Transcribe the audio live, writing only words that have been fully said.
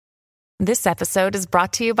This episode is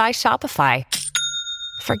brought to you by Shopify.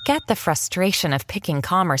 Forget the frustration of picking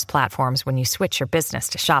commerce platforms when you switch your business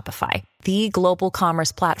to Shopify, the global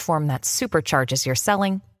commerce platform that supercharges your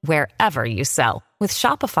selling wherever you sell. With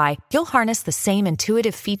Shopify, you'll harness the same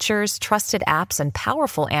intuitive features, trusted apps, and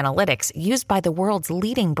powerful analytics used by the world's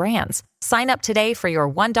leading brands. Sign up today for your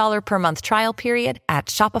 $1 per month trial period at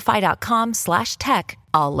shopify.com/tech,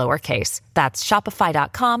 all lowercase. That's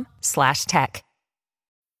shopify.com/tech.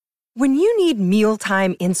 When you need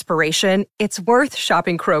mealtime inspiration, it's worth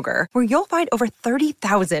shopping Kroger, where you'll find over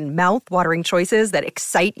 30,000 mouth-watering choices that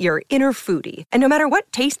excite your inner foodie. And no matter what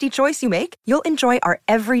tasty choice you make, you'll enjoy our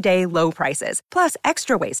everyday low prices, plus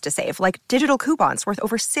extra ways to save, like digital coupons worth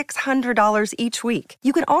over $600 each week.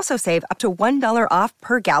 You can also save up to $1 off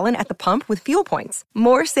per gallon at the pump with fuel points.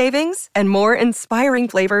 More savings and more inspiring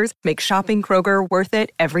flavors make shopping Kroger worth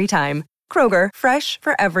it every time. Kroger, fresh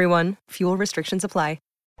for everyone. Fuel restrictions apply.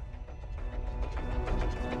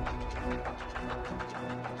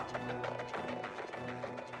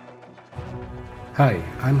 Hi,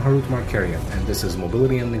 I'm Harut Markarian, and this is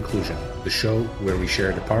Mobility and Inclusion, the show where we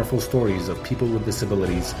share the powerful stories of people with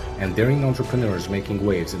disabilities and daring entrepreneurs making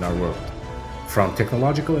waves in our world. From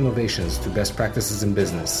technological innovations to best practices in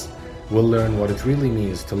business, we'll learn what it really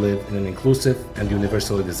means to live in an inclusive and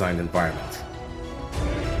universally designed environment.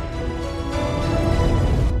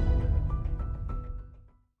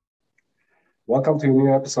 Welcome to a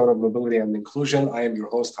new episode of Mobility and Inclusion. I am your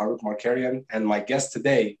host, Harut Markarian, and my guest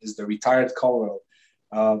today is the retired Colonel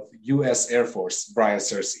of U.S. Air Force, Brian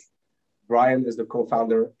Searcy. Brian is the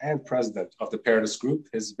co-founder and president of the Paradis Group.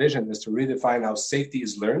 His vision is to redefine how safety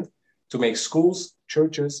is learned to make schools,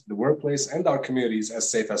 churches, the workplace, and our communities as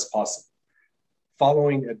safe as possible.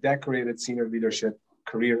 Following a decorated senior leadership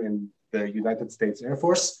career in the United States Air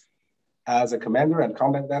Force, as a commander and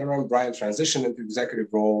combat veteran, Brian transitioned into executive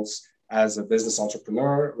roles as a business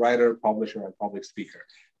entrepreneur, writer, publisher, and public speaker.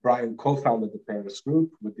 Brian co-founded the Paradis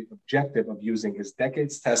Group with the objective of using his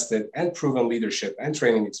decades-tested and proven leadership and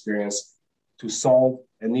training experience to solve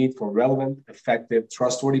a need for relevant, effective,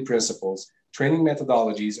 trustworthy principles, training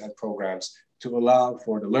methodologies, and programs to allow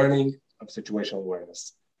for the learning of situational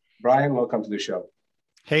awareness. Brian, welcome to the show.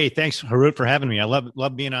 Hey, thanks, Harut, for having me. I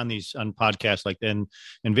love being on podcasts like and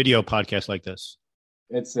video podcasts like this.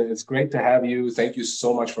 It's great to have you. Thank you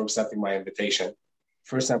so much for accepting my invitation.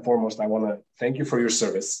 First and foremost, I want to thank you for your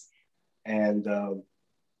service. And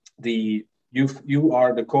you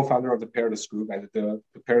are the co-founder of the Paradis Group, and the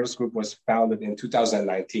Paradis Group was founded in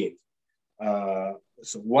 2019.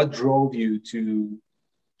 So what drove you to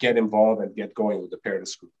get involved and get going with the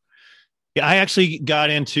Paradis Group? Yeah, I actually got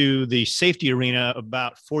into the safety arena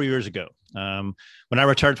about 4 years ago. When I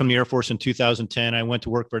retired from the Air Force in 2010, I went to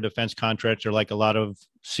work for a defense contractor like a lot of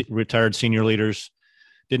retired senior leaders.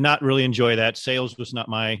 Did not really enjoy that. Sales was not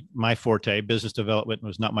my forte. Business development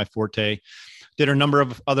was not my forte. Did a number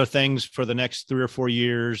of other things for the next 3 or 4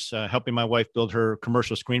 years. Helping my wife build her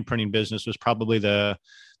commercial screen printing business was probably the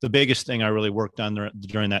biggest thing I really worked on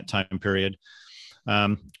during that time period.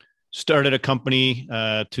 Started a company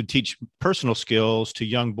to teach personal skills to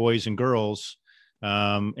young boys and girls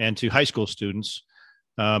and to high school students.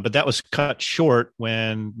 But that was cut short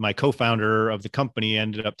when my co-founder of the company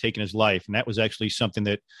ended up taking his life. And that was actually something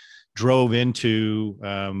that drove into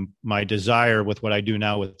my desire with what I do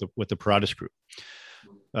now with the Paradis Group.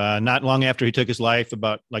 Not long after he took his life,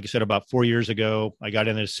 about 4 years ago, I got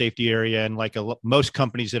into the safety area. And like most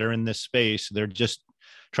companies that are in this space, they're just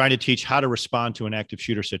trying to teach how to respond to an active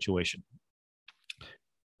shooter situation.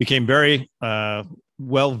 Became very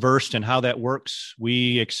well-versed in how that works.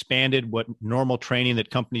 We expanded what normal training that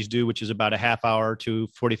companies do, which is about a half hour to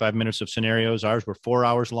 45 minutes of scenarios. Ours were 4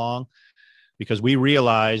 hours long because we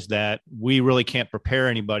realized that we really can't prepare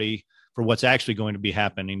anybody for what's actually going to be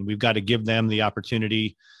happening. We've got to give them the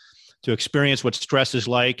opportunity to experience what stress is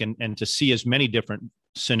like and to see as many different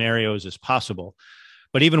scenarios as possible.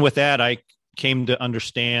 But even with that, I came to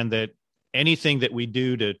understand that anything that we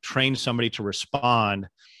do to train somebody to respond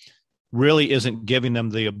really isn't giving them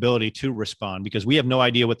the ability to respond because we have no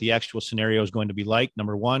idea what the actual scenario is going to be like,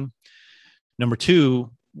 number one. Number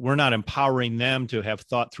two, we're not empowering them to have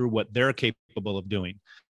thought through what they're capable of doing.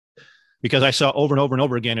 Because I saw over and over and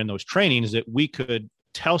over again in those trainings that we could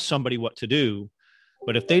tell somebody what to do,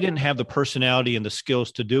 but if they didn't have the personality and the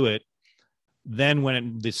skills to do it, then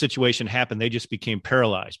when the situation happened, they just became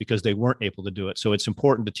paralyzed because they weren't able to do it. So it's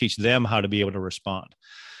important to teach them how to be able to respond.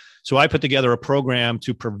 So I put together a program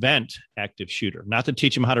to prevent active shooter, not to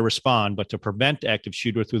teach them how to respond, but to prevent active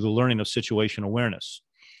shooter through the learning of situational awareness.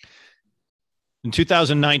 In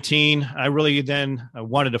 2019, I really then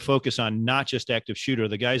wanted to focus on not just active shooter.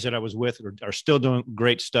 The guys that I was with are still doing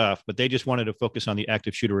great stuff, but they just wanted to focus on the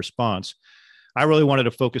active shooter response. I really wanted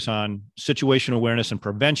to focus on situational awareness and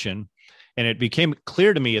prevention. And it became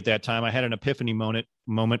clear to me at that time, I had an epiphany moment,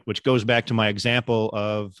 which goes back to my example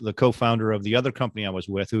of the co-founder of the other company I was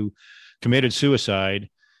with who committed suicide.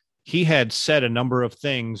 He had said a number of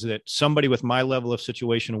things that somebody with my level of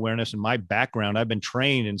situational awareness and my background, I've been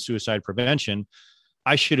trained in suicide prevention,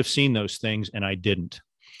 I should have seen those things and I didn't.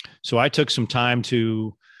 So I took some time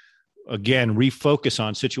to, again, refocus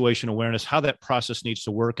on situational awareness, how that process needs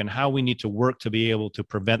to work and how we need to work to be able to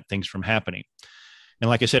prevent things from happening.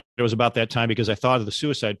 And like I said, it was about that time because I thought of the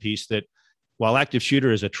suicide piece that while active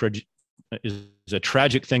shooter is a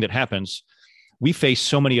tragic thing that happens, we face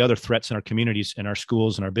so many other threats in our communities, in our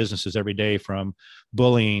schools, and our businesses every day, from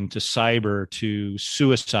bullying to cyber to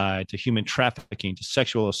suicide to human trafficking to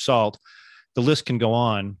sexual assault. The list can go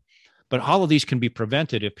on, but all of these can be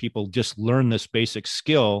prevented if people just learn this basic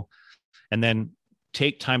skill and then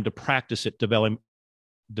take time to practice it,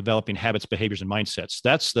 developing habits, behaviors, and mindsets.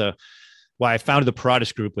 That's why I founded the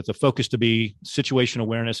Paratus Group, with the focus to be situational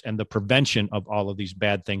awareness and the prevention of all of these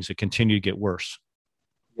bad things that continue to get worse.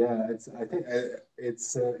 Yeah, I think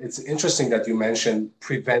it's interesting that you mentioned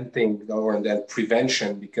preventing and then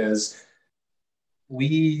prevention, because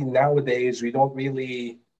we nowadays, we don't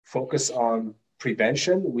really focus on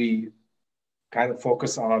prevention. We kind of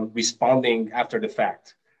focus on responding after the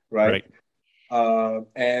fact, right? How,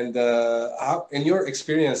 in your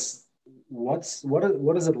experience, what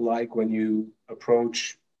is it like when you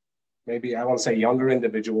approach, maybe I won't say younger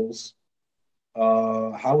individuals?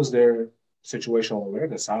 How is their situational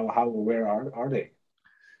awareness? How aware are they?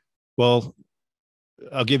 Well,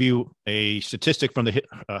 I'll give you a statistic from the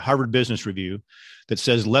Harvard Business Review that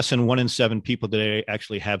says less than 1 in 7 people today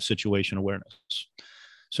actually have situational awareness.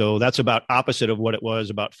 So that's about opposite of what it was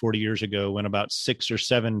about 40 years ago, when about 6 or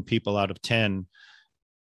 7 people out of 10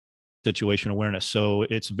 situational awareness. So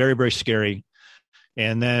it's very, very scary.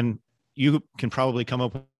 And then you can probably come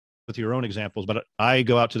up with your own examples, but I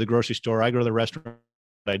go out to the grocery store, I go to the restaurant,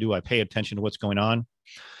 I pay attention to what's going on.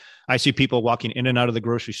 I see people walking in and out of the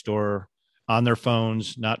grocery store on their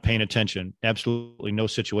phones, not paying attention. Absolutely no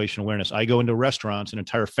situational awareness. I go into restaurants and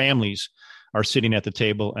entire families are sitting at the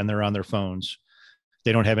table and they're on their phones.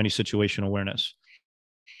 They don't have any situational awareness.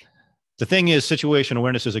 The thing is, situational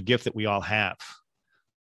awareness is a gift that we all have.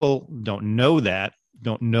 People don't know that,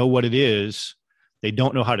 don't know what it is. They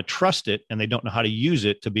don't know how to trust it, and they don't know how to use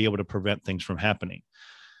it to be able to prevent things from happening.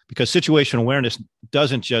 Because situational awareness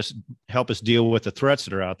doesn't just help us deal with the threats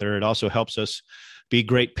that are out there. It also helps us be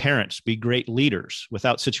great parents, be great leaders.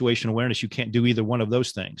 Without situational awareness, you can't do either one of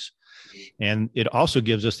those things. And it also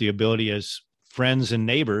gives us the ability as friends and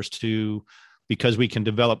neighbors because we can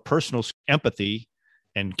develop personal empathy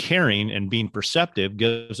and caring and being perceptive,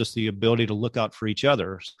 gives us the ability to look out for each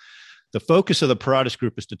other. The focus of the Paratus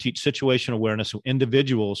Group is to teach situational awareness so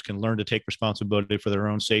individuals can learn to take responsibility for their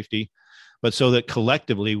own safety, but so that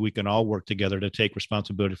collectively we can all work together to take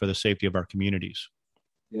responsibility for the safety of our communities.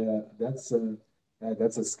 Yeah, that's a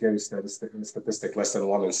scary statistic. Less than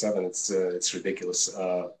 1 in 7. It's ridiculous.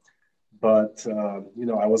 But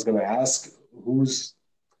I was going to ask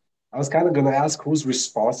who's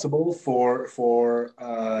responsible for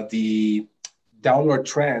the downward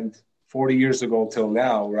trend 40 years ago till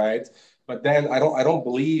now, right? But then I don't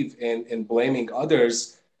believe in blaming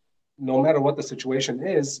others. No matter what the situation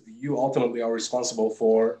is, you ultimately are responsible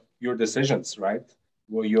for your decisions, right?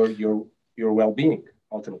 Well, your well-being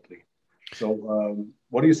ultimately. So,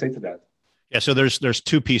 what do you say to that? Yeah, so there's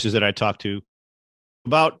 2 pieces that I talked to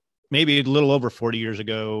about maybe a little over 40 years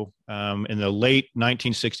ago, in the late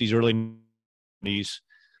 1960s, early 90s.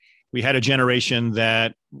 We had a generation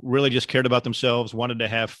that really just cared about themselves, wanted to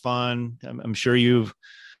have fun. I'm sure you've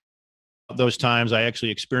those times. I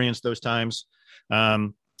actually experienced those times.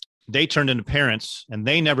 They turned into parents, and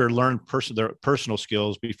they never learned their personal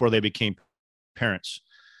skills before they became parents.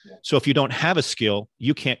 Yeah. So if you don't have a skill,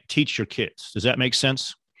 you can't teach your kids. Does that make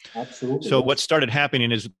sense? Absolutely. So what started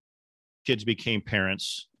happening is kids became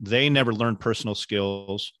parents. They never learned personal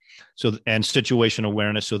skills and situational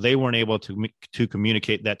awareness, so they weren't able to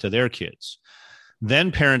communicate that to their kids.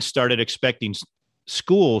 Then parents started expecting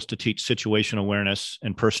schools to teach situational awareness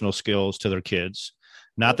and personal skills to their kids,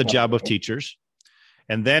 not the job of teachers.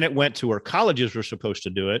 And then it went to where colleges were supposed to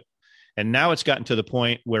do it. And now it's gotten to the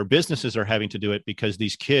point where businesses are having to do it because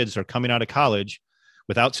these kids are coming out of college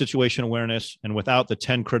without situational awareness and without the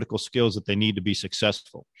 10 critical skills that they need to be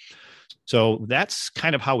successful. So that's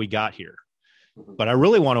kind of how we got here. But I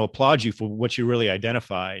really want to applaud you for what you really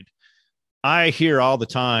identified. I hear all the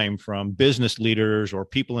time from business leaders or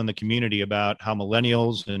people in the community about how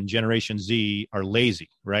millennials and Generation Z are lazy,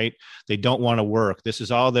 right? They don't want to work. This is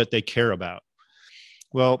all that they care about.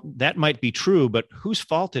 Well, that might be true, but whose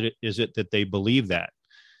fault is it that they believe that?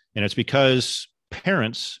 And it's because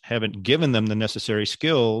parents haven't given them the necessary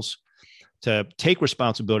skills to take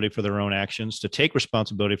responsibility for their own actions, to take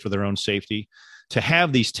responsibility for their own safety, to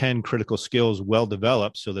have these 10 critical skills well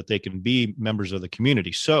developed so that they can be members of the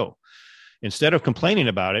community. So instead of complaining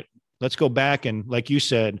about it, let's go back and, like you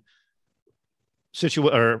said,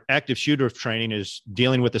 active shooter training is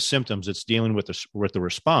dealing with the symptoms. It's dealing with the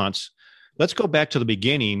response. Let's go back to the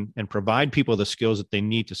beginning and provide people the skills that they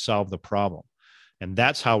need to solve the problem. And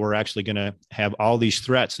that's how we're actually going to have all these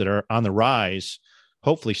threats that are on the rise,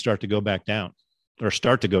 hopefully start to go back down or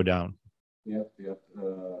start to go down. Yep.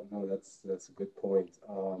 No, that's a good point.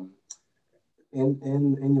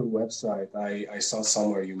 In your website, I saw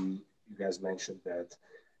somewhere you guys mentioned that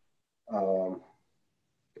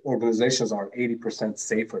organizations are 80%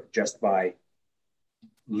 safer just by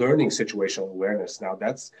learning situational awareness. Now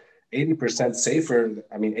that's 80% safer.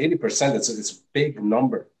 I mean, 80%, it's a big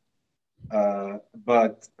number.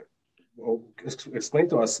 But explain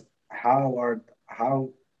to us how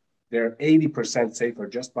they're 80% safer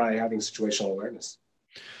just by having situational awareness.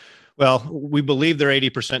 Well, we believe they're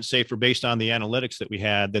 80% safer based on the analytics that we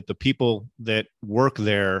had, that the people that work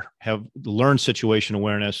there have learned situation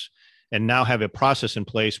awareness and now have a process in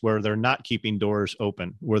place where they're not keeping doors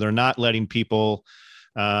open, where they're not letting people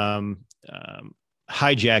hijack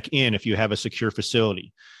in if you have a secure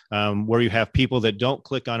facility, where you have people that don't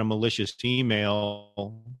click on a malicious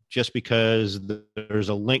email just because there's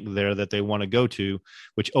a link there that they want to go to,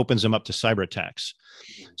 which opens them up to cyber attacks.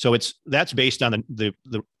 So that's based on the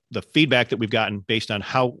feedback that we've gotten based on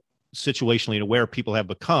how situationally aware people have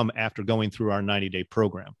become after going through our 90-day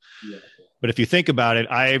program. Yeah. But if you think about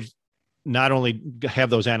it, I've not only have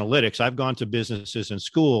those analytics, I've gone to businesses and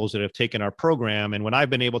schools that have taken our program. And when I've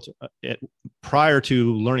been able to, prior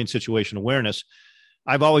to learning situation awareness,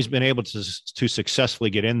 I've always been able to successfully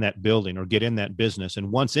get in that building or get in that business.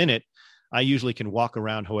 And once in it, I usually can walk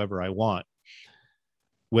around however I want.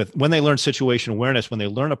 When they learn situation awareness, when they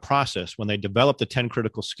learn a process, when they develop the 10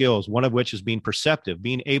 critical skills, one of which is being perceptive,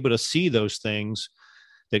 being able to see those things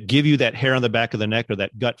that give you that hair on the back of the neck or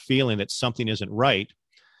that gut feeling that something isn't right.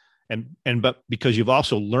 But because you've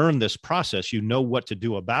also learned this process, you know what to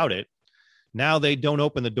do about it. Now they don't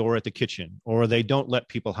open the door at the kitchen, or they don't let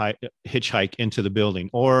people hitchhike into the building.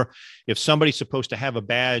 Or if somebody's supposed to have a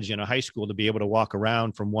badge in a high school to be able to walk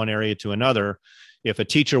around from one area to another, if a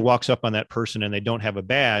teacher walks up on that person and they don't have a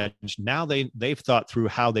badge, now they've thought through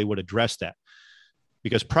how they would address that.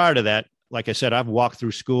 Because prior to that, like I said, I've walked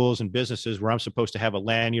through schools and businesses where I'm supposed to have a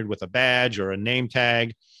lanyard with a badge or a name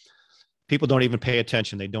tag. People don't even pay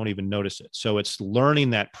attention. They don't even notice it. So it's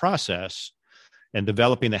learning that process and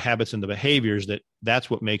developing the habits and the behaviors that's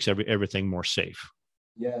what makes everything more safe.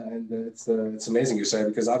 Yeah, and it's amazing you say,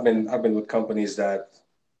 because I've been with companies that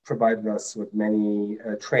provided us with many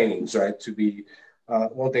trainings, right? To be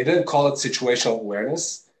they didn't call it situational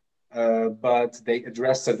awareness, but they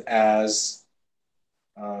addressed it as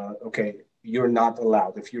okay, you're not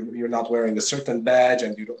allowed if you're not wearing a certain badge,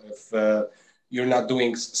 and if you're not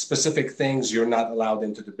doing specific things, you're not allowed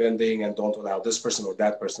into the building, and don't allow this person or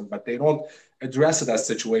that person. But they don't address it as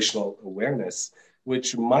situational awareness,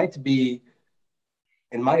 which might be,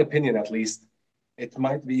 in my opinion at least, it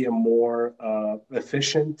might be a more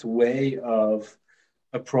efficient way of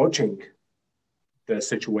approaching the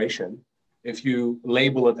situation if you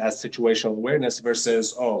label it as situational awareness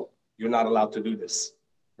versus, oh, you're not allowed to do this,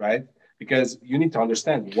 right? Because you need to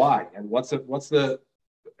understand why and what's the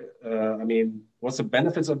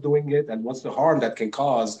benefits of doing it, and what's the harm that can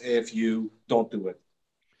cause if you don't do it.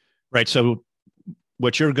 Right. So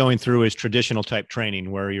what you're going through is traditional type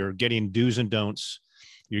training where you're getting do's and don'ts.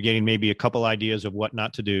 You're getting maybe a couple ideas of what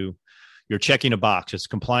not to do. You're checking a box. It's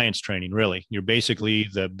compliance training, really. You're basically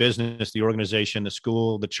the business, the organization, the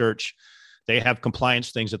school, the church. They have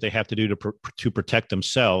compliance things that they have to do to protect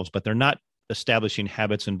themselves, but they're not establishing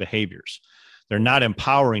habits and behaviors. They're not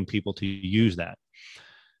empowering people to use that.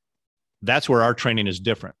 That's where our training is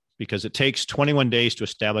different, because it takes 21 days to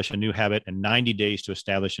establish a new habit and 90 days to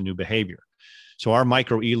establish a new behavior. So our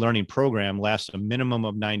micro e-learning program lasts a minimum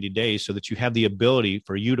of 90 days so that you have the ability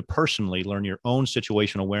for you to personally learn your own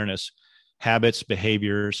situational awareness, habits,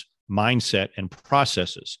 behaviors, mindset, and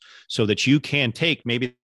processes, so that you can take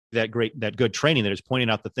maybe that good training that is pointing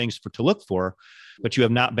out the things to look for, but you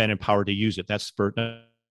have not been empowered to use it. That's for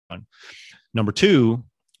one. Number two,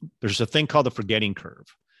 there's a thing called the forgetting curve.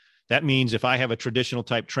 That means if I have a traditional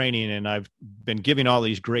type training and I've been giving all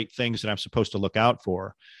these great things that I'm supposed to look out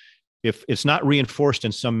for, if it's not reinforced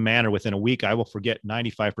in some manner within a week, I will forget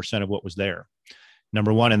 95% of what was there.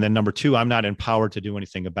 Number one. And then number two, I'm not empowered to do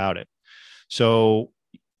anything about it. So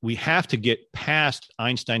we have to get past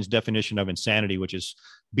Einstein's definition of insanity, which is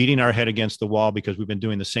beating our head against the wall because we've been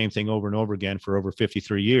doing the same thing over and over again for over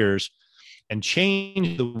 53 years, and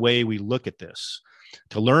change the way we look at this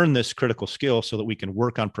to learn this critical skill so that we can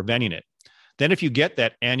work on preventing it. Then if you get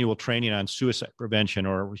that annual training on suicide prevention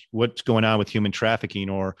or what's going on with human trafficking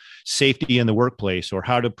or safety in the workplace or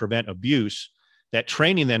how to prevent abuse, that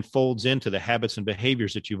training then folds into the habits and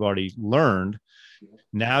behaviors that you've already learned.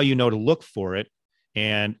 Now you know to look for it,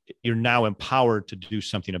 and you're now empowered to do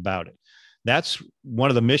something about it. That's one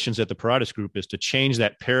of the missions at the Paratus Group, is to change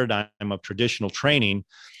that paradigm of traditional training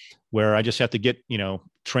where I just have to get,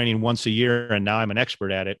 training once a year and now I'm an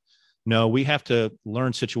expert at it. No, we have to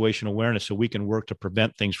learn situational awareness so we can work to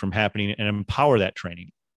prevent things from happening and empower that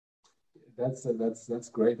training. That's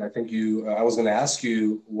great. I think I was going to ask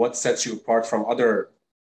you what sets you apart from other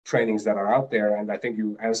trainings that are out there. And I think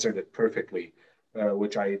you answered it perfectly,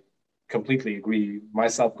 which I completely agree.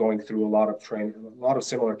 Myself going through a lot of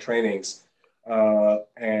similar trainings. I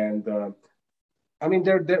mean,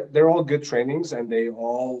 they're all good trainings and they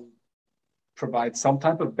all provide some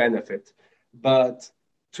type of benefit, but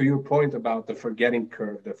to your point about the forgetting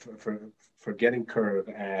curve, forgetting curve,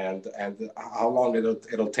 and how long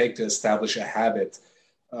it'll take to establish a habit,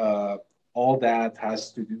 all that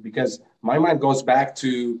has to do, because my mind goes back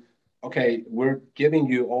to, okay, we're giving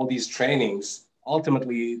you all these trainings.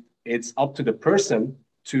 Ultimately, it's up to the person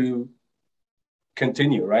to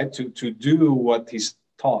continue, right? To do what he's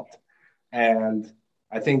taught. And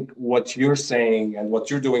I think what you're saying and what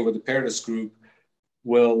you're doing with the Paratus Group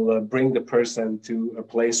will bring the person to a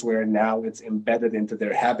place where now it's embedded into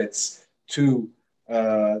their habits to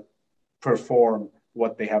perform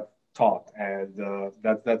what they have taught. And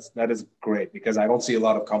that is great, because I don't see a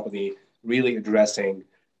lot of company really addressing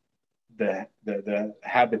the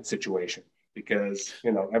habit situation, because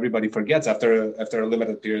everybody forgets after a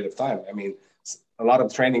limited period of time. I mean, a lot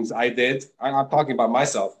of trainings I'm talking about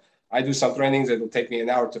myself. I do some trainings that will take me an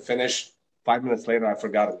hour to finish. 5 minutes later, I've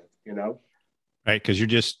forgotten it, Right, because you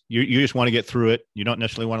just want to get through it. You don't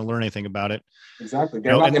necessarily want to learn anything about it. Exactly.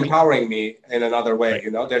 They're not empowering me in another way,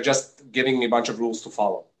 right. They're just giving me a bunch of rules to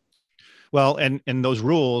follow. Well, and those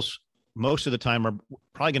rules most of the time are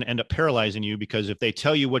probably going to end up paralyzing you, because if they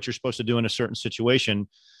tell you what you're supposed to do in a certain situation,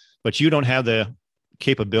 but you don't have the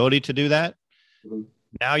capability to do that, mm-hmm.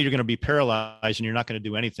 Now you're going to be paralyzed and you're not going to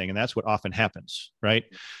do anything. And that's what often happens, right?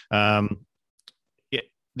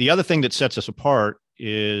 The other thing that sets us apart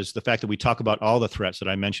is the fact that we talk about all the threats that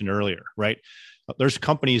I mentioned earlier, right? There's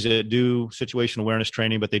companies that do situational awareness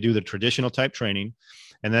training, but they do the traditional type training.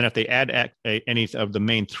 And then if they add any of the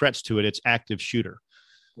main threats to it, it's active shooter.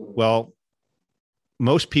 Well,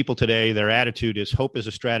 most people today, their attitude is hope is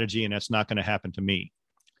a strategy and that's not going to happen to me.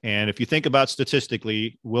 And if you think about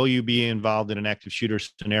statistically, will you be involved in an active shooter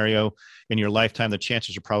scenario in your lifetime? The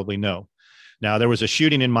chances are probably no. Now, there was a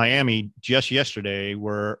shooting in Miami just yesterday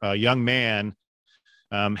where a young man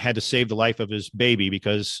had to save the life of his baby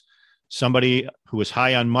because somebody who was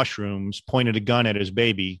high on mushrooms pointed a gun at his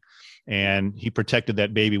baby, and he protected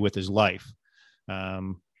that baby with his life.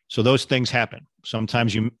 So those things happen.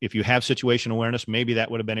 Sometimes if you have situational awareness, maybe that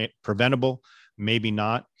would have been preventable, maybe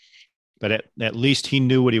not. But at least he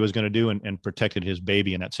knew what he was going to do and protected his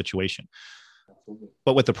baby in that situation. Absolutely.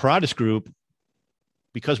 But with the Paratus Group,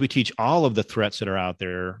 because we teach all of the threats that are out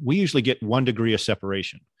there, we usually get 1 degree of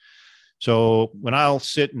separation. So when I'll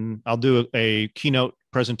sit and I'll do a keynote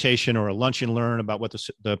presentation or a lunch and learn about what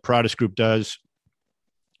the Paratus Group does,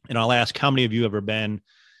 and I'll ask, how many of you have ever been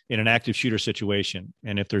in an active shooter situation?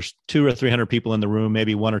 And if there's 200 or 300 people in the room,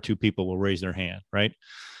 maybe 1 or 2 people will raise their hand, right?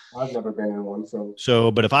 I've never been in one.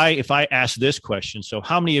 But if I ask this question, so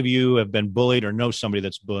how many of you have been bullied or know somebody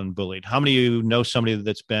that's been bullied? How many of you know somebody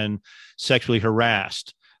that's been sexually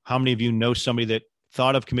harassed? How many of you know somebody that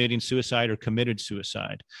thought of committing suicide or committed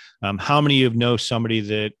suicide? How many of you know somebody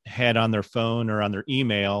that had on their phone or on their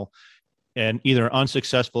email and either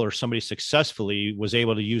unsuccessful or somebody successfully was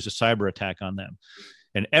able to use a cyber attack on them?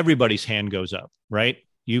 And everybody's hand goes up, right?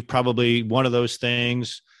 You've probably one of those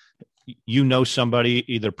things. You know somebody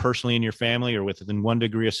either personally in your family or within 1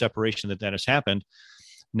 degree of separation that has happened.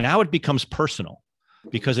 Now it becomes personal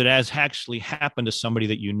because it has actually happened to somebody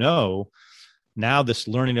that you know. Now this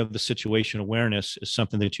learning of the situation awareness is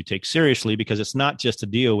something that you take seriously, because it's not just to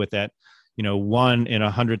deal with that, 1 in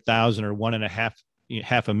 100,000 or 1 in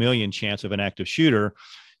half a million chance of an active shooter.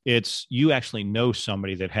 It's you actually know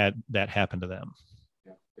somebody that had that happen to them.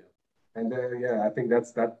 Yeah, yeah. And I think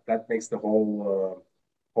that makes the whole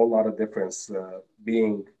lot of difference,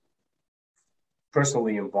 being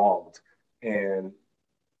personally involved and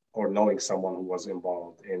or knowing someone who was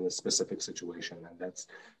involved in a specific situation. And that's,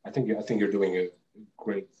 I think you're doing a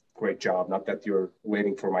great job. Not that you're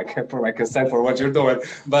waiting for my consent for what you're doing,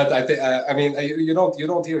 but I mean, you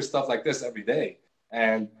don't hear stuff like this every day.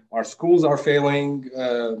 And our schools are failing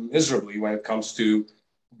miserably when it comes to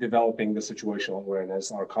developing the situational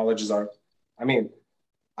awareness. Our colleges are, I mean,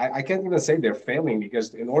 I can't even say they're failing,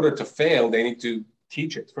 because in order to fail, they need to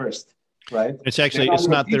teach it first, right? It's actually, it's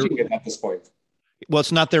not teaching it at this point. Well,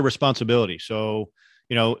 it's not their responsibility. So,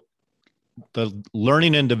 the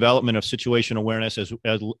learning and development of situation awareness,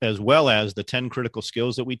 as well as the 10 critical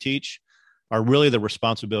skills that we teach, are really the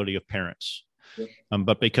responsibility of parents. Yep.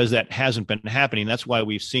 But because that hasn't been happening, that's why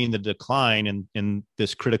we've seen the decline in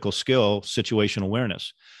this critical skill, situation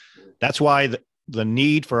awareness. That's why the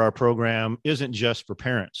need for our program isn't just for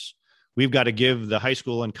parents. We've got to give the high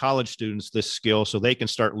school and college students this skill so they can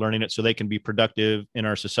start learning it, so they can be productive in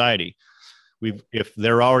our society. If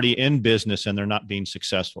they're already in business and they're not being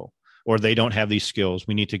successful, or they don't have these skills,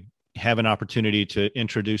 we need to have an opportunity to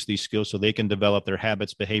introduce these skills so they can develop their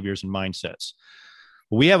habits, behaviors, and mindsets.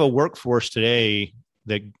 We have a workforce today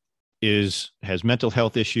that has mental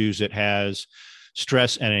health issues, that has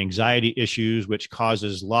stress and anxiety issues, which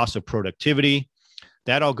causes loss of productivity.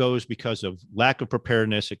 That all goes because of lack of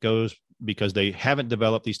preparedness. It goes because they haven't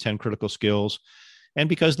developed these 10 critical skills, and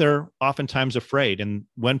because they're oftentimes afraid. And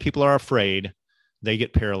when people are afraid, they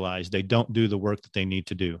get paralyzed. They don't do the work that they need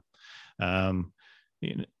to do.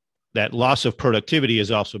 That loss of productivity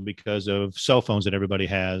is also because of cell phones that everybody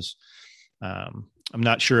has. I'm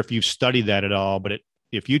not sure if you've studied that at all, but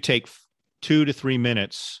if you take 2 to 3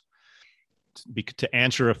 minutes to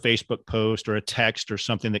answer a Facebook post or a text or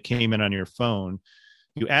something that came in on your phone,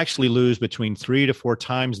 you actually lose between 3 to 4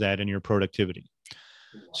 times that in your productivity.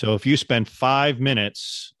 So if you spend 5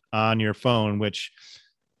 minutes on your phone, which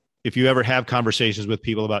if you ever have conversations with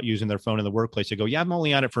people about using their phone in the workplace, they go, yeah, I'm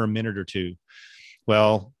only on it for a minute or two.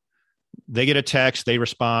 Well, they get a text, they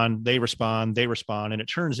respond, and it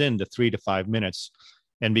turns into 3 to 5 minutes.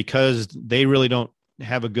 And because they really don't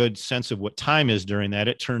have a good sense of what time is during that,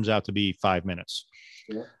 it turns out to be 5 minutes.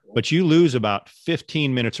 Yeah. But you lose about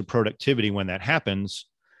 15 minutes of productivity when that happens,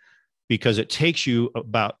 because it takes you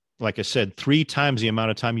about, like I said, 3 times the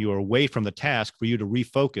amount of time you are away from the task for you to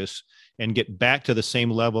refocus and get back to the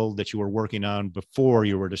same level that you were working on before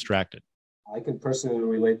you were distracted. I can personally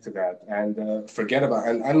relate to that, and forget about.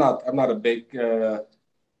 And I'm not a big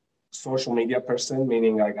social media person,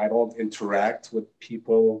 meaning like I don't interact with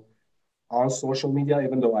people on social media,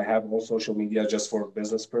 even though I have all social media just for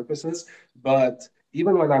business purposes. But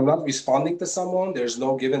even when I'm not responding to someone, there's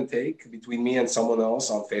no give and take between me and someone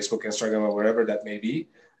else on Facebook, Instagram, or wherever that may be.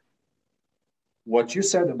 What you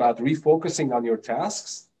said about refocusing on your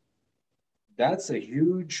tasks, that's a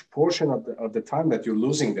huge portion of the time that you're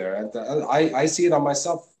losing there. And I see it on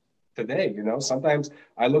myself today. Sometimes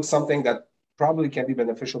I look something that probably can be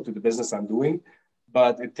beneficial to the business I'm doing,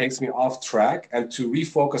 but it takes me off track. And to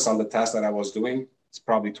refocus on the task that I was doing, it's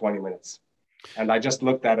probably 20 minutes. And I just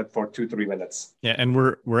looked at it for 2-3 minutes. Yeah, and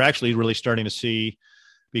we're actually really starting to see,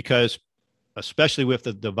 because especially with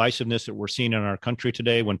the divisiveness that we're seeing in our country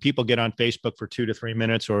today, when people get on Facebook for 2 to 3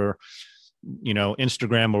 minutes, or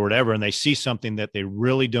Instagram or whatever, and they see something that they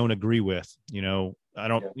really don't agree with,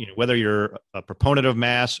 whether you're a proponent of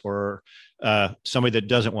masks or somebody that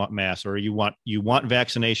doesn't want masks, or you want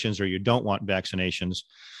vaccinations or you don't want vaccinations.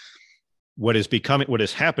 What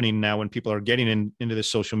is happening now when people are getting into this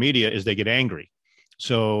social media is they get angry.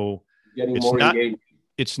 So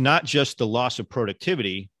it's not just the loss of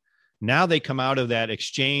productivity. Now they come out of that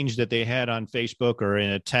exchange that they had on Facebook or in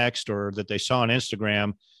a text or that they saw on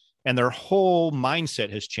Instagram, and their whole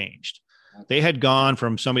mindset has changed. They had gone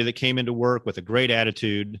from somebody that came into work with a great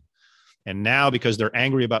attitude, and now because they're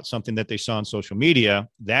angry about something that they saw on social media,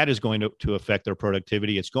 that is going to affect their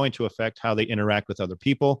productivity. It's going to affect how they interact with other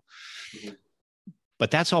people.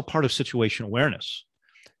 But that's all part of situational awareness.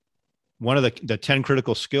 One of the 10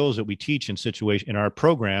 critical skills that we teach in our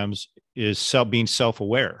programs is being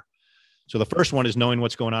self-aware. So the first one is knowing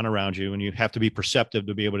what's going on around you, and you have to be perceptive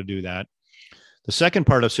to be able to do that. The second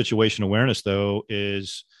part of situational awareness, though,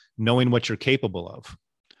 is knowing what you're capable of.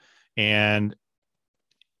 And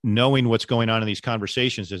knowing what's going on in these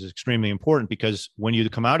conversations is extremely important, because when you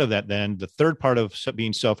come out of that, then the third part of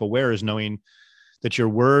being self-aware is knowing that your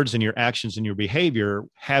words and your actions and your behavior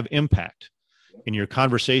have impact in your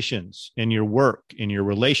conversations, in your work, in your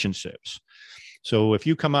relationships. So if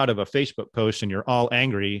you come out of a Facebook post and you're all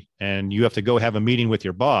angry and you have to go have a meeting with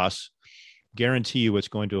your boss, guarantee you it's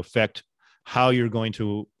going to affect how you're going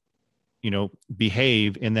to,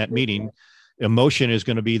 behave in that meeting. Emotion is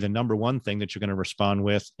going to be the number one thing that you're going to respond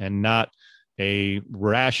with, and not a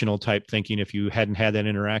rational type thinking if you hadn't had that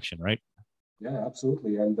interaction, right? Yeah,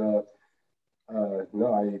 absolutely. And no,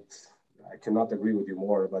 I cannot agree with you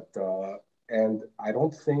more. But and I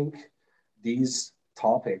don't think these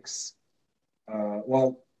topics.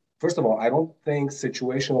 Well, first of all, I don't think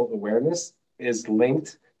situational awareness is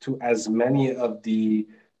linked to as many of the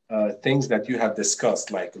things that you have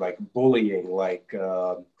discussed, like bullying, like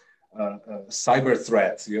cyber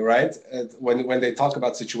threats. You're right. When they talk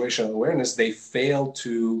about situational awareness, they fail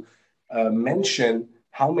to mention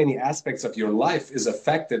how many aspects of your life is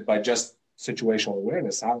affected by just situational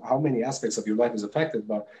awareness. How many aspects of your life is affected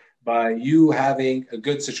by you having a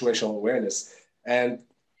good situational awareness. And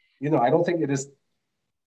I don't think it is.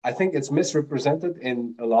 I think it's misrepresented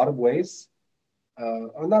in a lot of ways.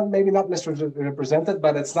 Or not misrepresented,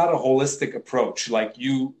 but it's not a holistic approach like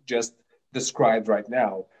you just described right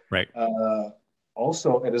now. Right.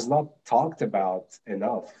 Also, it is not talked about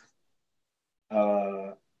enough.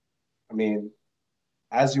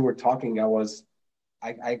 As you were talking,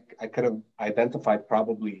 I could have identified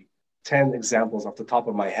probably 10 examples off the top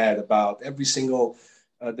of my head about every single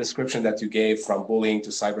description that you gave, from bullying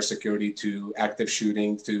to cybersecurity to active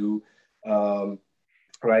shooting to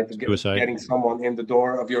getting someone in the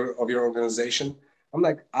door of your organization. I'm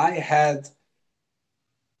like, I had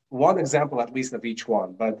one example at least of each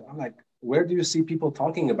one, but I'm like, where do you see people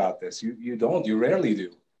talking about this? You don't. You rarely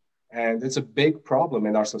do, and it's a big problem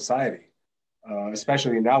in our society,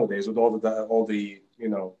 especially nowadays with all the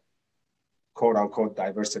quote unquote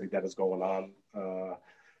diversity that is going on.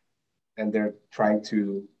 And they're trying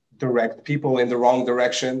to direct people in the wrong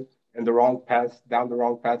direction, in the wrong path, down the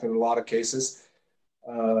wrong path in a lot of cases.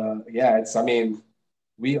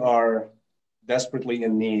 We are desperately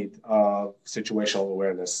in need of situational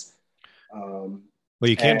awareness. Well,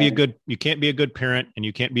 you can't be a good parent, and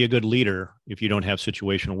you can't be a good leader if you don't have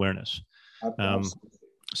situational awareness.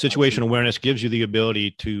 Situational awareness gives you the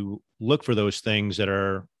ability to look for those things that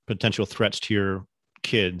are potential threats to your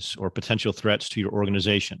kids or potential threats to your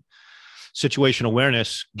organization. Situational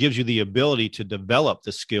awareness gives you the ability to develop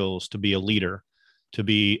the skills to be a leader, to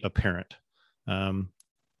be a parent.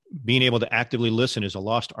 Being able to actively listen is a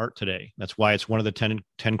lost art today. That's why it's one of the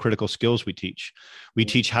 10 critical skills we teach. We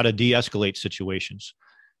teach how to de-escalate situations.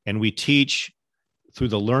 And we teach through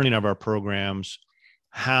the learning of our programs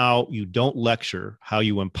how you don't lecture, how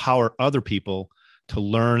you empower other people to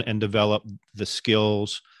learn and develop the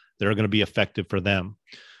skills that are going to be effective for them.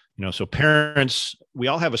 So parents, we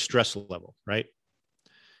all have a stress level, right?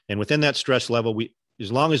 And within that stress level,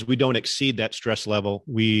 as long as we don't exceed that stress level,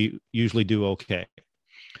 we usually do okay.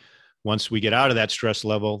 Once we get out of that stress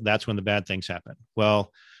level, that's when the bad things happen.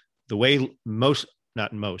 Well, the way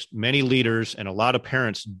many leaders and a lot of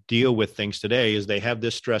parents deal with things today is they have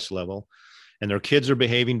this stress level and their kids are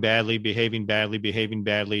behaving badly,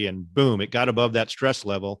 and boom, it got above that stress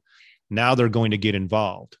level. Now they're going to get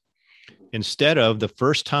involved. Instead of the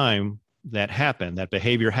first time that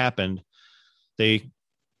behavior happened, they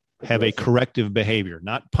have a corrective behavior,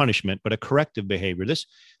 not punishment, but a corrective behavior.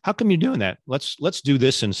 How come you're doing that? Let's do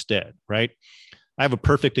this instead, right? I have a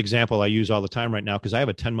perfect example I use all the time right now because I have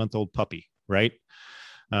a 10-month-old puppy, right?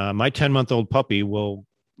 My 10-month-old puppy will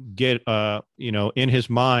get, in his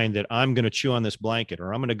mind that I'm going to chew on this blanket,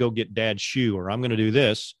 or I'm going to go get dad's shoe, or I'm going to do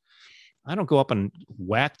this. I don't go up and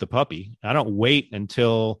whack the puppy. I don't wait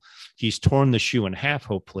until he's torn the shoe in half.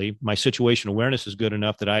 Hopefully my situational awareness is good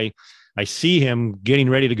enough that I see him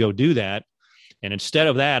getting ready to go do that. And instead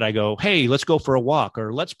of that, I go, hey, let's go for a walk,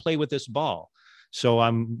 or let's play with this ball. So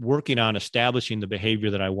I'm working on establishing the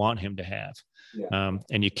behavior that I want him to have. Yeah.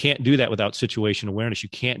 And you can't do that without situational awareness. You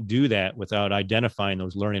can't do that without identifying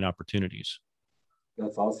those learning opportunities.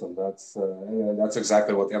 That's awesome. That's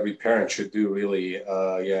exactly what every parent should do, really.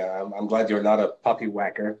 I'm glad you're not a puppy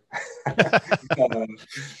whacker.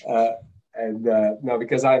 No,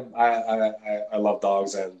 because I love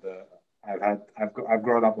dogs, and I've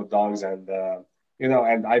grown up with dogs, and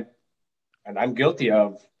I'm guilty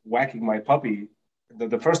of whacking my puppy,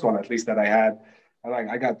 the first one at least that I had.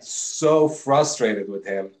 I got so frustrated with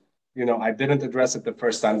him. I didn't address it the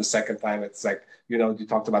first time. The second time, it's like, you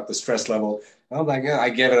talked about the stress level. And I'm like, I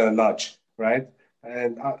gave it a nudge, right?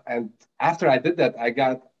 And after I did that, I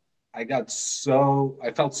felt so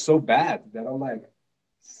bad that I'm like,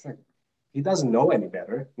 he doesn't know any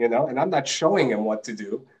better, and I'm not showing him what to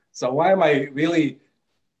do. So why am I really,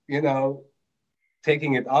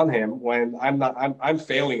 taking it on him when I'm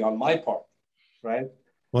failing on my part, right?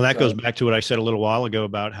 Well, that goes back to what I said a little while ago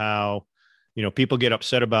about how, people get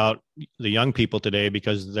upset about the young people today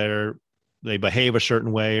because they behave a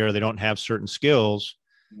certain way or they don't have certain skills.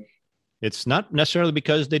 It's not necessarily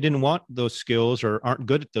because they didn't want those skills or aren't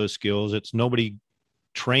good at those skills. It's nobody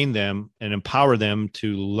trained them and empower them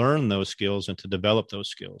to learn those skills and to develop those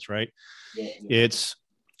skills, right? It's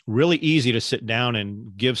really easy to sit down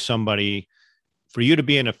and give somebody, for you to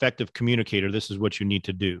be an effective communicator, this is what you need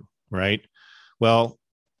to do, right? Well,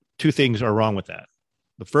 two things are wrong with that.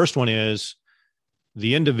 The first one is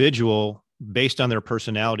the individual, based on their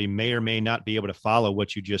personality, may or may not be able to follow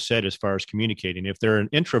what you just said as far as communicating. If they're an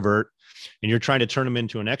introvert and you're trying to turn them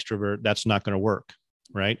into an extrovert, that's not going to work,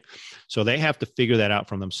 right? So they have to figure that out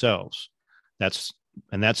from themselves. That's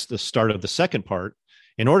the start of the second part.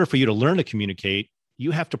 In order for you to learn to communicate,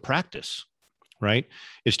 you have to practice, right?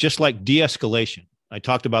 It's just like de-escalation. I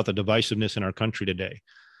talked about the divisiveness in our country today.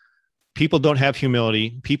 People don't have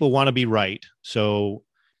humility. People want to be right. So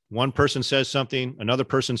one person says something, another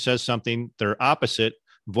person says something, they're opposite,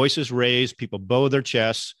 voices raised, people bow their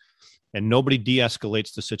chests, and nobody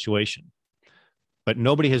de-escalates the situation. But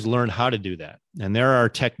nobody has learned how to do that. And there are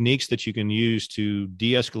techniques that you can use to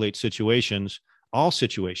de-escalate situations, all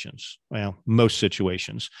situations, well, most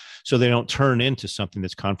situations, so they don't turn into something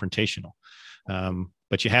that's confrontational.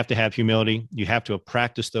 But you have to have humility. You have to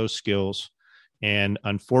practice those skills. And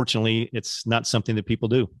unfortunately, it's not something that people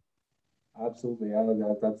do. Absolutely.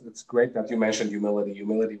 It's great that you mentioned humility.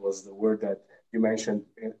 Humility was the word that you mentioned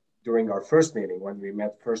during our first meeting when we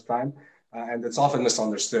met first time. And it's often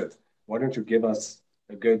misunderstood. Why don't you give us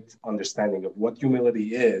a good understanding of what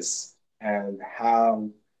humility is and how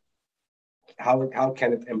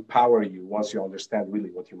can it empower you once you understand really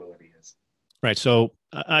what humility is? Right. So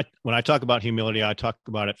when I talk about humility, I talk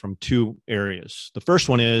about it from two areas. The first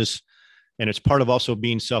one is, and it's part of also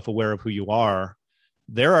being self-aware of who you are,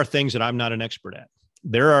 there are things that I'm not an expert at.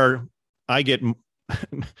 I get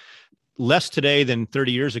less today than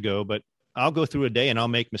 30 years ago, but I'll go through a day and I'll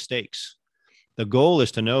make mistakes. The goal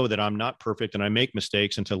is to know that I'm not perfect and I make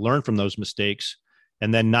mistakes and to learn from those mistakes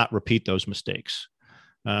and then not repeat those mistakes.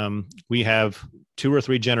 We have 2 or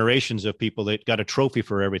 3 generations of people that got a trophy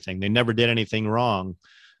for everything. They never did anything wrong.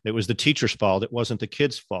 It was the teacher's fault. It wasn't the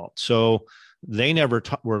kid's fault. So they never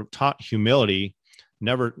were taught humility,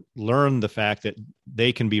 never learned the fact that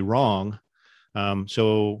they can be wrong.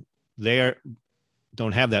 So they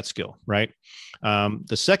don't have that skill, right?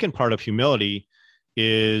 The second part of humility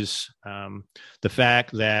is the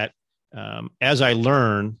fact that as I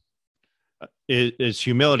learn, is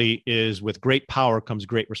humility is with great power comes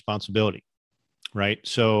great responsibility, right?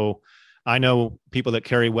 So I know people that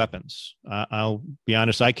carry weapons. I'll be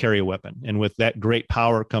honest, I carry a weapon. And with that great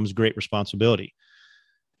power comes great responsibility.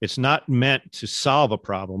 It's not meant to solve a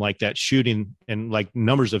problem like that shooting and like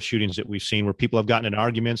numbers of shootings that we've seen where people have gotten in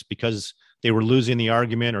arguments because they were losing the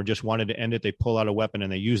argument or just wanted to end it. They pull out a weapon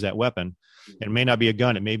and they use that weapon. And it may not be a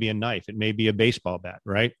gun. It may be a knife. It may be a baseball bat,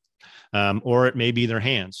 right? Or it may be their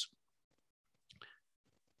hands.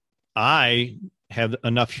 I have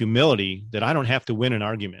enough humility that I don't have to win an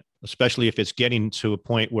argument, especially if it's getting to a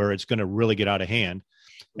point where it's going to really get out of hand,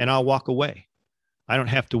 and I'll walk away. I don't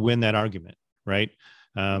have to win that argument, right?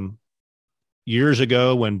 Years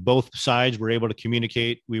ago, when both sides were able to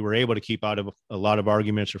communicate, we were able to keep out of a lot of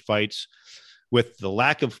arguments or fights. With the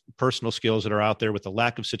lack of personal skills that are out there, with the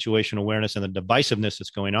lack of situational awareness and the divisiveness that's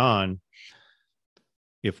going on,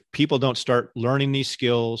 if people don't start learning these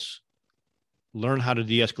skills, learn how to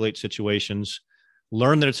de-escalate situations,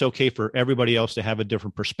 learn that it's okay for everybody else to have a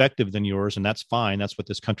different perspective than yours, and that's fine. That's what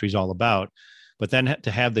this country's all about. But then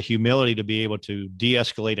to have the humility to be able to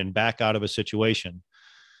de-escalate and back out of a situation.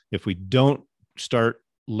 If we don't start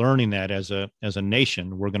learning that as a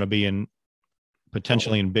nation, we're going to be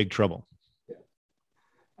potentially in big trouble. Yeah,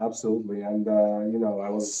 absolutely. And I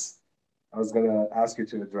was going to ask you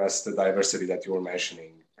to address the diversity that you were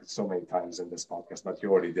mentioning so many times in this podcast, but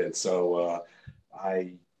you already did. So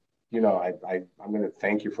I'm going to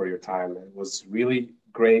thank you for your time. It was really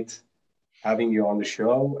great having you on the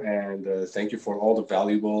show, and thank you for all the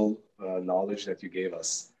valuable knowledge that you gave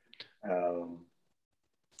us.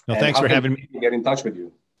 Well, thanks for having me. Get in touch with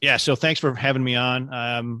you. Yeah, so thanks for having me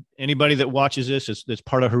on. Anybody that watches this is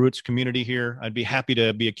part of Harut's community here. I'd be happy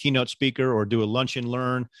to be a keynote speaker or do a lunch and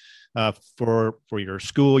learn for your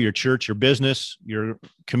school, your church, your business, your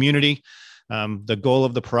community. The goal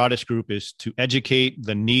of the Paratus Group is to educate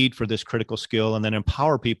the need for this critical skill and then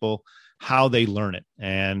empower people how they learn it.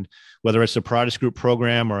 And whether it's a Paratus Group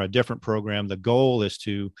program or a different program, the goal is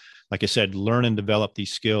to, like I said, learn and develop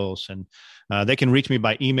these skills. And they can reach me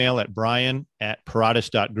by email at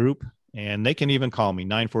brian@paratus.group. And they can even call me,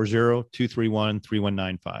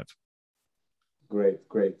 940-231-3195.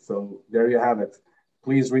 Great. So there you have it.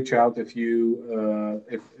 Please reach out if you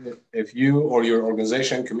or your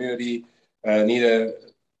organization community need a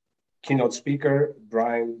keynote speaker.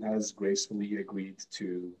 Brian has gracefully agreed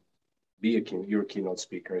to be your keynote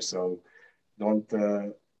speaker. So don't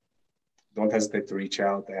hesitate to reach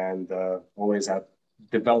out, and always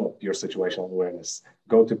develop your situational awareness.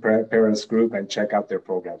 Go to Paratus Group and check out their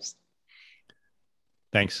programs.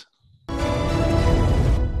 Thanks.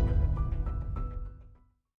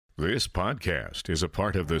 This podcast is a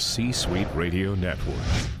part of the C-Suite Radio Network.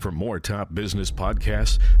 For more top business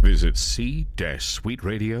podcasts, visit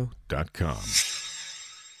c-suiteradio.com.